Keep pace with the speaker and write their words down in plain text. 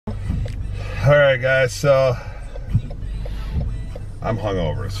Alright guys, so I'm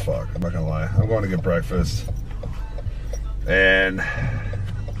hungover as fuck, I'm not gonna lie. I'm going to get breakfast. And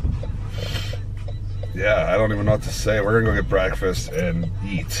yeah, I don't even know what to say. We're gonna go get breakfast and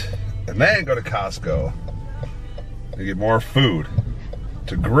eat. And then go to Costco to get more food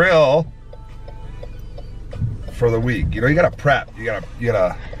to grill for the week. You know, you gotta prep. You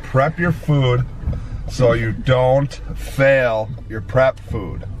gotta prep your food so you don't fail your prep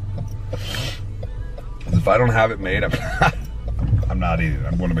food. If I don't have it made, I'm not eating it.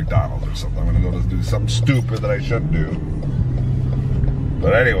 I'm going to McDonald's or something. I'm going to go do something stupid that I shouldn't do.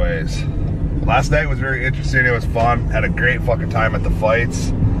 But anyways, last night was very interesting. It was fun. Had a great fucking time at the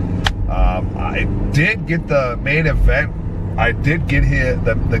fights. I did get the main event. I did get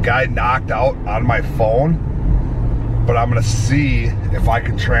the guy knocked out on my phone. But I'm going to see if I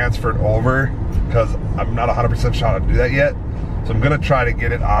can transfer it over because I'm not 100% sure how to do that yet. So I'm going to try to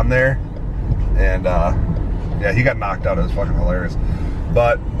get it on there. And yeah, he got knocked out. It was fucking hilarious.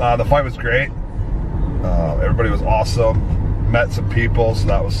 But the fight was great. Everybody was awesome. Met some people, so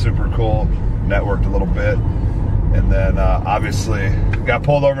that was super cool. Networked a little bit. And then obviously got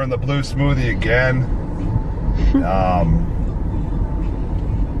pulled over in the blue smoothie again.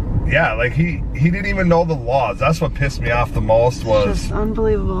 Yeah, like he didn't even know the laws. That's what pissed me off the most was just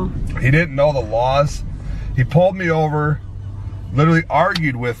unbelievable. He didn't know the laws. He pulled me over, literally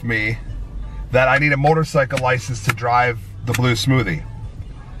argued with me that I need a motorcycle license to drive the blue smoothie.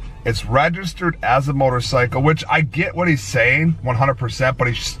 It's registered as a motorcycle, which I get what he's saying 100%, but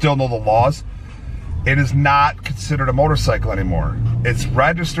he should still know the laws. It is not considered a motorcycle anymore. It's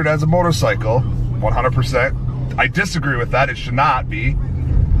registered as a motorcycle 100%. I disagree with that. It should not be.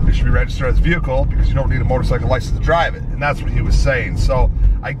 It should be registered as a vehicle because you don't need a motorcycle license to drive it. And that's what he was saying. So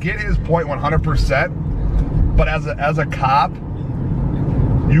I get his point 100%, but as a cop,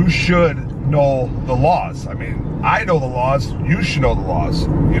 you should know the laws. I mean, I know the laws, you should know the laws,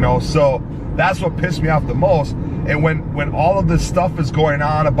 you know? So that's what pissed me off the most. And when all of this stuff is going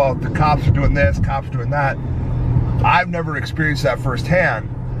on about the cops are doing this, cops are doing that, I've never experienced that firsthand.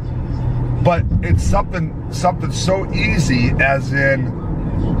 But it's something so easy as in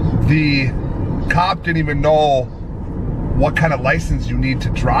the cop didn't even know what kind of license you need to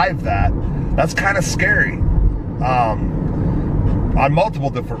drive that. That's kind of scary. On multiple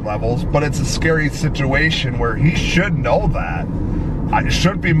different levels, but it's a scary situation where he should know that. It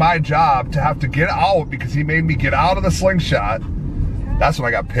shouldn't be my job to have to get out because he made me get out of the slingshot. That's when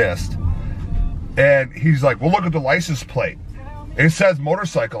I got pissed. And he's like, well, look at the license plate. It says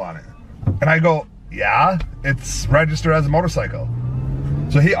motorcycle on it. And I go, yeah, it's registered as a motorcycle.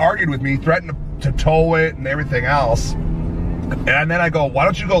 So he argued with me, threatened to tow it and everything else. And then I go, why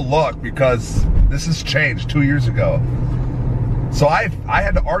don't you go look? Because this has changed 2 years ago. So I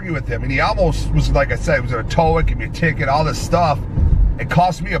had to argue with him, and he almost was, like I said, he was going to tow it, give me a ticket, all this stuff. It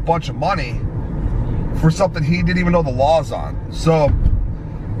cost me a bunch of money for something he didn't even know the laws on. So,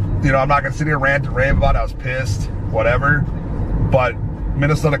 you know, I'm not going to sit here and rant and rave about it. I was pissed, whatever. But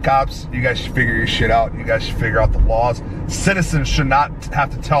Minnesota cops, you guys should figure your shit out. You guys should figure out the laws. Citizens should not have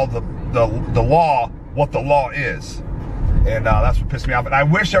to tell the law what the law is. And that's what pissed me off. And I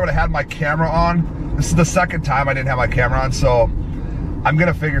wish I would have had my camera on. This is the second time I didn't have my camera on, so I'm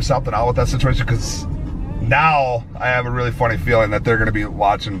going to figure something out with that situation because now I have a really funny feeling that they're going to be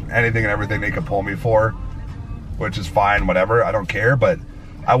watching anything and everything they can pull me for, which is fine, whatever. I don't care, but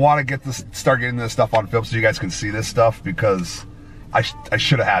I want to start getting this stuff on film so you guys can see this stuff because I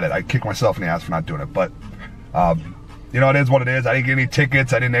should have had it. I kicked myself in the ass for not doing it, but you know, it is what it is. I didn't get any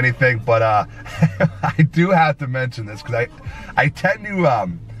tickets. I didn't anything, but I do have to mention this because I tend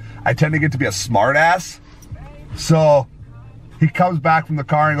to get to be a smart ass. So he comes back from the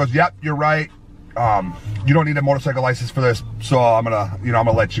car and goes, yep, you're right. You don't need a motorcycle license for this. So I'm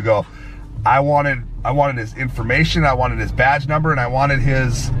gonna let you go. I wanted his information. I wanted his badge number and I wanted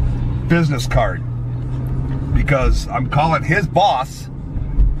his business card because I'm calling his boss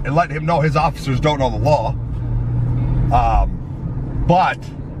and letting him know his officers don't know the law. But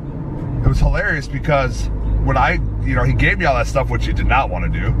it was hilarious because when he gave me all that stuff, which he did not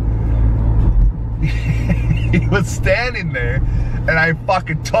want to do. He was standing there and I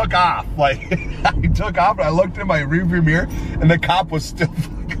fucking took off. Like, I took off and I looked in my rearview mirror and the cop was still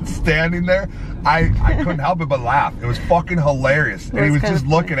fucking standing there. I couldn't help it but laugh. It was fucking hilarious. And he was just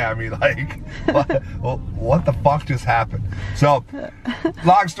looking at me like, what the fuck just happened? So,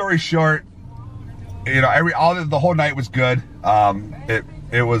 long story short, you know, the whole night was good.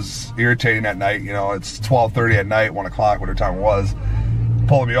 It was irritating at night. You know, it's 12:30 at night, 1 o'clock, whatever time it was.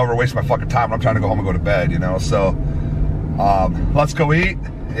 Pulling me over, wasting my fucking time. I'm trying to go home and go to bed, you know. So let's go eat,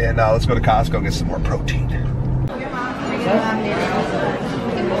 and let's go to Costco and get some more protein.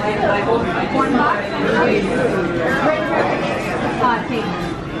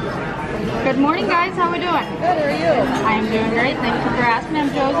 Good morning, guys. How are we doing? Good, how are you? I am doing great. Thank you for asking.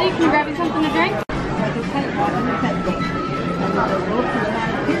 I'm Josie. Can you grab me something to drink?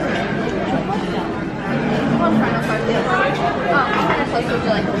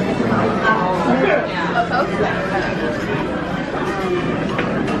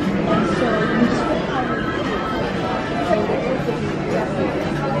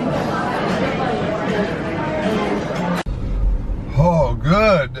 Oh,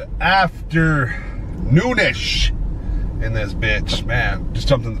 good afternoonish in this bitch, man. Just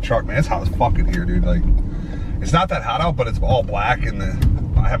jumped in the truck, man. It's hot as fucking here, dude. Like, it's not that hot out, but it's all black, and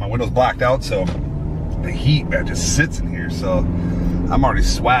I have my windows blacked out, so the heat, man, just sits in here. So I'm already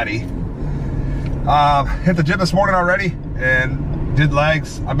sweaty. Hit the gym this morning already and did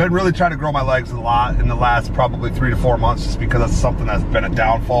legs. I've been really trying to grow my legs a lot in the last probably 3 to 4 months, just because that's something that's been a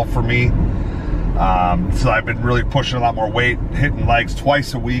downfall for me. So I've been really pushing a lot more weight, hitting legs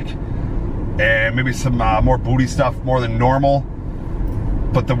twice a week, and maybe some more booty stuff more than normal.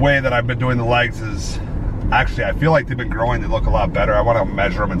 But the way that I've been doing the legs is, actually, I feel like they've been growing. They look a lot better. I want to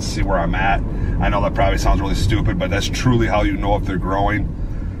measure them and see where I'm at. I know that probably sounds really stupid, but that's truly how you know if they're growing,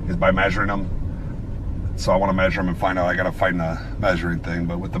 is by measuring them. So I want to measure them and find out. I got to find a measuring thing.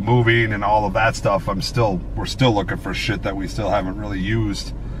 But with the moving and all of that stuff, we're still looking for shit that we still haven't really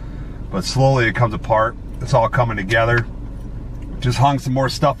used. But slowly it comes apart. It's all coming together. Just hung some more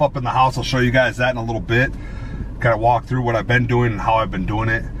stuff up in the house. I'll show you guys that in a little bit. Kind of walk through what I've been doing and how I've been doing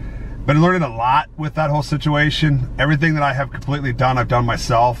it. Been learning a lot with that whole situation. Everything that I have completely done, I've done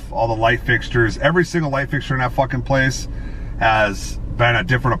myself. All the light fixtures, every single light fixture in that fucking place has been a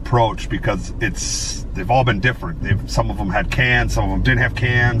different approach, because they've all been different. Some of them had cans, some of them didn't have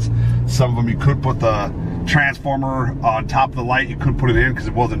cans. Some of them you could put the transformer on top of the light, you couldn't put it in because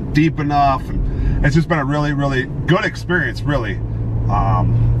it wasn't deep enough. And it's just been a really, really good experience, really.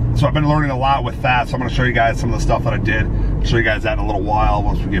 So I've been learning a lot with that. So I'm going to show you guys some of the stuff that I did. I'll show you guys that in a little while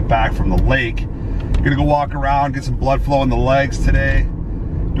once we get back from the lake. Gonna go walk around, get some blood flow in the legs today.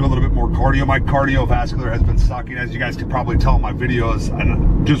 Do a little bit more cardio. My cardiovascular has been sucking, as you guys can probably tell in my videos.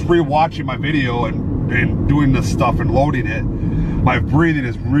 And just re-watching my video and doing this stuff and loading it, my breathing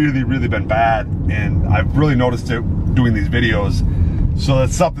has really, really been bad. And I've really noticed it doing these videos. So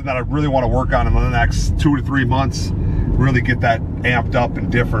that's something that I really want to work on in the next 2 to 3 months. Really get that amped up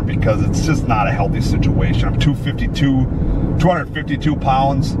and different, because it's just not a healthy situation. I'm 252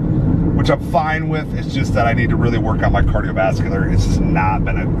 pounds, which I'm fine with. It's just that I need to really work on my cardiovascular. It's just not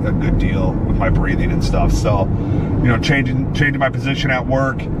been a good deal with my breathing and stuff. So, you know, changing my position at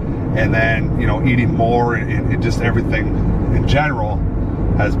work, and then, you know, eating more, and just everything in general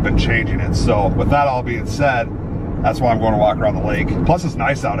has been changing it. So with that all being said, that's why I'm going to walk around the lake. Plus it's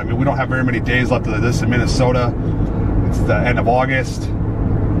nice out. I mean, we don't have very many days left of this in Minnesota. It's the end of August.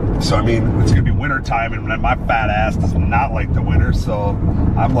 So, I mean, it's gonna be winter time, and my fat ass does not like the winter. So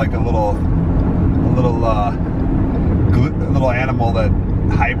I'm like a little animal that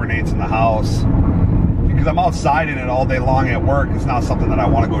hibernates in the house, because I'm outside in it all day long at work. It's not something that I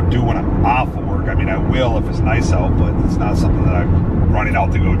want to go do when I'm off of work. I mean, I will if it's nice out, but it's not something that I'm running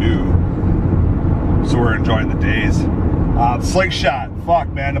out to go do. So we're enjoying the days. Slingshot, fuck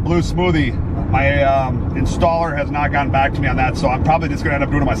man, the blue smoothie. My installer has not gotten back to me on that, so I'm probably just gonna end up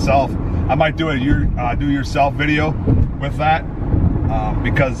doing it myself. I might do a do-yourself video with that,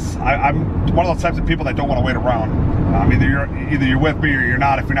 because I'm one of those types of people that don't want to wait around. Either you're with me or you're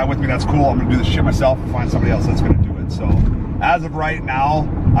not. If you're not with me, that's cool. I'm gonna do this shit myself and find somebody else that's gonna do it. So as of right now,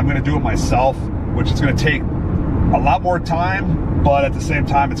 I'm gonna do it myself, which is gonna take a lot more time, but at the same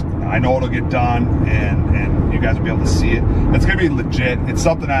time, I know it'll get done, and you guys will be able to see it. It's gonna be legit. It's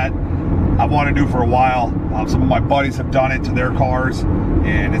something that I want to do for a while. Some of my buddies have done it to their cars,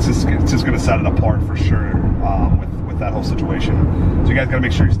 and it's just going to set it apart for sure with that whole situation. So you guys got to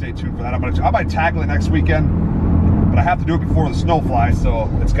make sure you stay tuned for that. I might tackle it next weekend, but I have to do it before the snow flies, so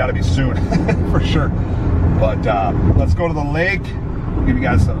it's got to be soon for sure. But let's go to the lake. I'll give you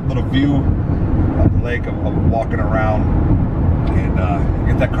guys a little view of the lake of walking around, and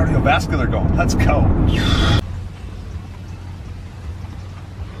get that cardiovascular going. Let's go.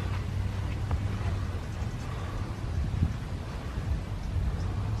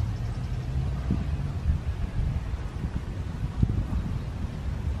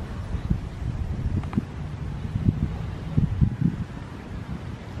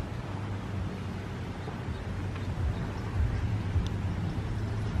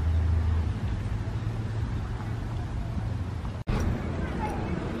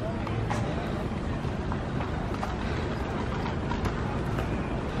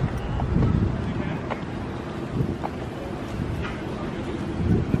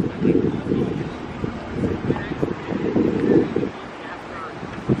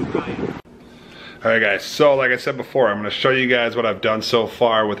 Alright guys, so like I said before, I'm going to show you guys what I've done so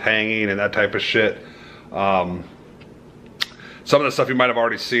far with hanging and that type of shit. Some of the stuff you might have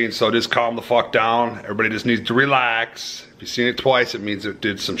already seen, so just calm the fuck down. Everybody just needs to relax. If you've seen it twice, it means it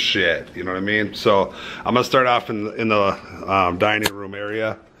did some shit, you know what I mean? So I'm going to start off in the dining room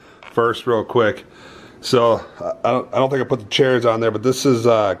area first real quick. So I don't think I put the chairs on there, but this is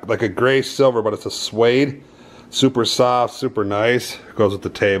like a gray silver, but it's a suede. Super soft, super nice. Goes with the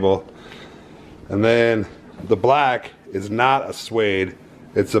table. And then the black is not a suede.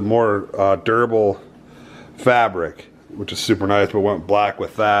 It's a more durable fabric, which is super nice, but went black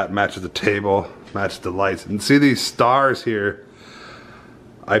with that. Matches the table, matches the lights. And see these stars here?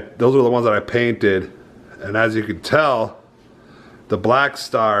 Those are the ones that I painted. And as you can tell, the black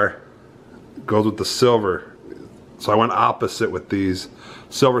star goes with the silver. So I went opposite with these.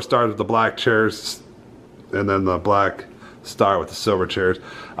 Silver stars with the black chairs, and then the black star with the silver chairs.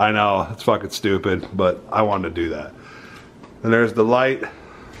 I know, it's fucking stupid, but I wanted to do that. And there's the light.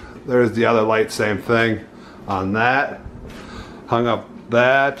 There's the other light, same thing on that. Hung up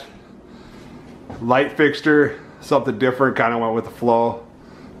that. Light fixture, something different, kind of went with the flow.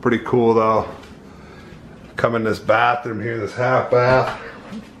 Pretty cool though. Come in this bathroom here, this half bath.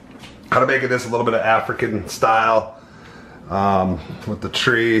 Kind of making this a little bit of African style with the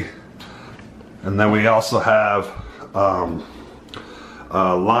tree. And then we also have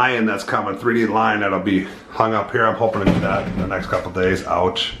a lion that's coming, 3D lion that'll be hung up here. I'm hoping to do that in the next couple days.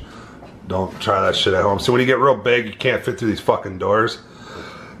 Ouch. Don't try that shit at home. So when you get real big, you can't fit through these fucking doors.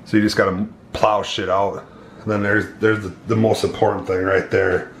 So you just gotta plow shit out. And then there's the most important thing right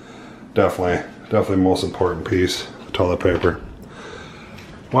there. Definitely most important piece, toilet paper.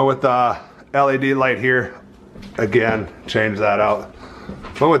 Went with the LED light here. Again, change that out.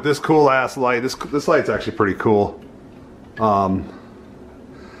 Went with this cool ass light. This light's actually pretty cool.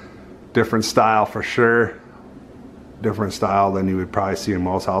 Different style for sure. Different style than you would probably see in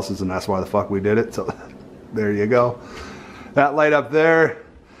most houses, and that's why the fuck we did it. So there you go. That light up there,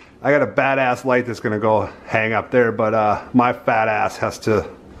 I got a badass light that's gonna go hang up there, but my fat ass has to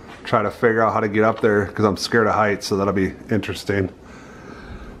try to figure out how to get up there because I'm scared of heights, so that'll be interesting.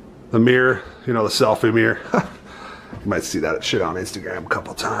 The mirror, you know, the selfie mirror. You might see that shit on Instagram a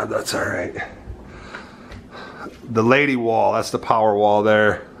couple times, that's alright. The lady wall, that's the power wall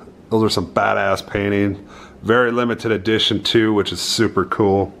there. Those are some badass painting. Very limited edition too, which is super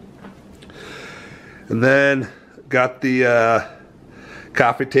cool. And then got the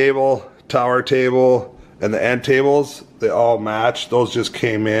coffee table, tower table, and the end tables. They all match. Those just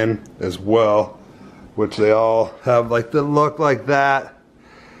came in as well, which they all have like the look like that.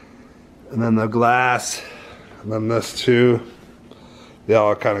 And then the glass, and then this too. They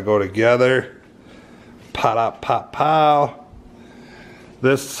all kind of go together. Pop, pop, pow.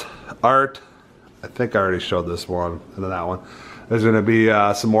 This art, I think I already showed this one, and then that one. There's gonna be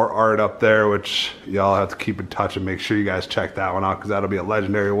some more art up there, which y'all have to keep in touch and make sure you guys check that one out, because that'll be a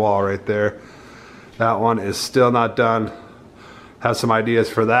legendary wall right there. That one is still not done. Have some ideas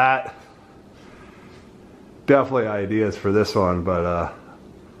for that. Definitely ideas for this one, but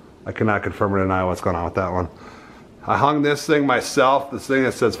I cannot confirm or deny what's going on with that one. I hung this thing myself, this thing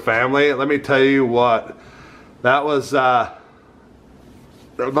that says family. Let me tell you what, that was a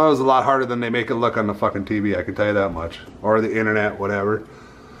lot harder than they make it look on the fucking TV, I can tell you that much. Or the internet, whatever.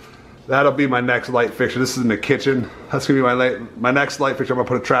 That'll be my next light fixture. This is in the kitchen. That's gonna be my next light fixture. I'm gonna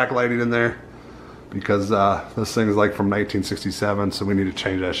put a track lighting in there because this thing is like from 1967, so we need to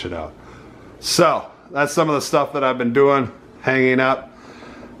change that shit out. So, that's some of the stuff that I've been doing, hanging up.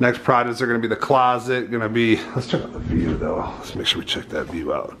 Next projects are gonna be the closet, let's check out the view though. Let's make sure we check that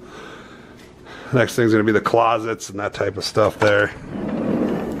view out. Next thing's gonna be the closets and that type of stuff there.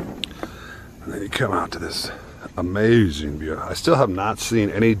 And then you come out to this amazing view. I still have not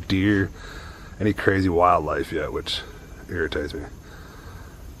seen any deer, any crazy wildlife yet, which irritates me.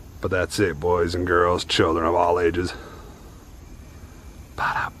 But that's it, boys and girls, children of all ages.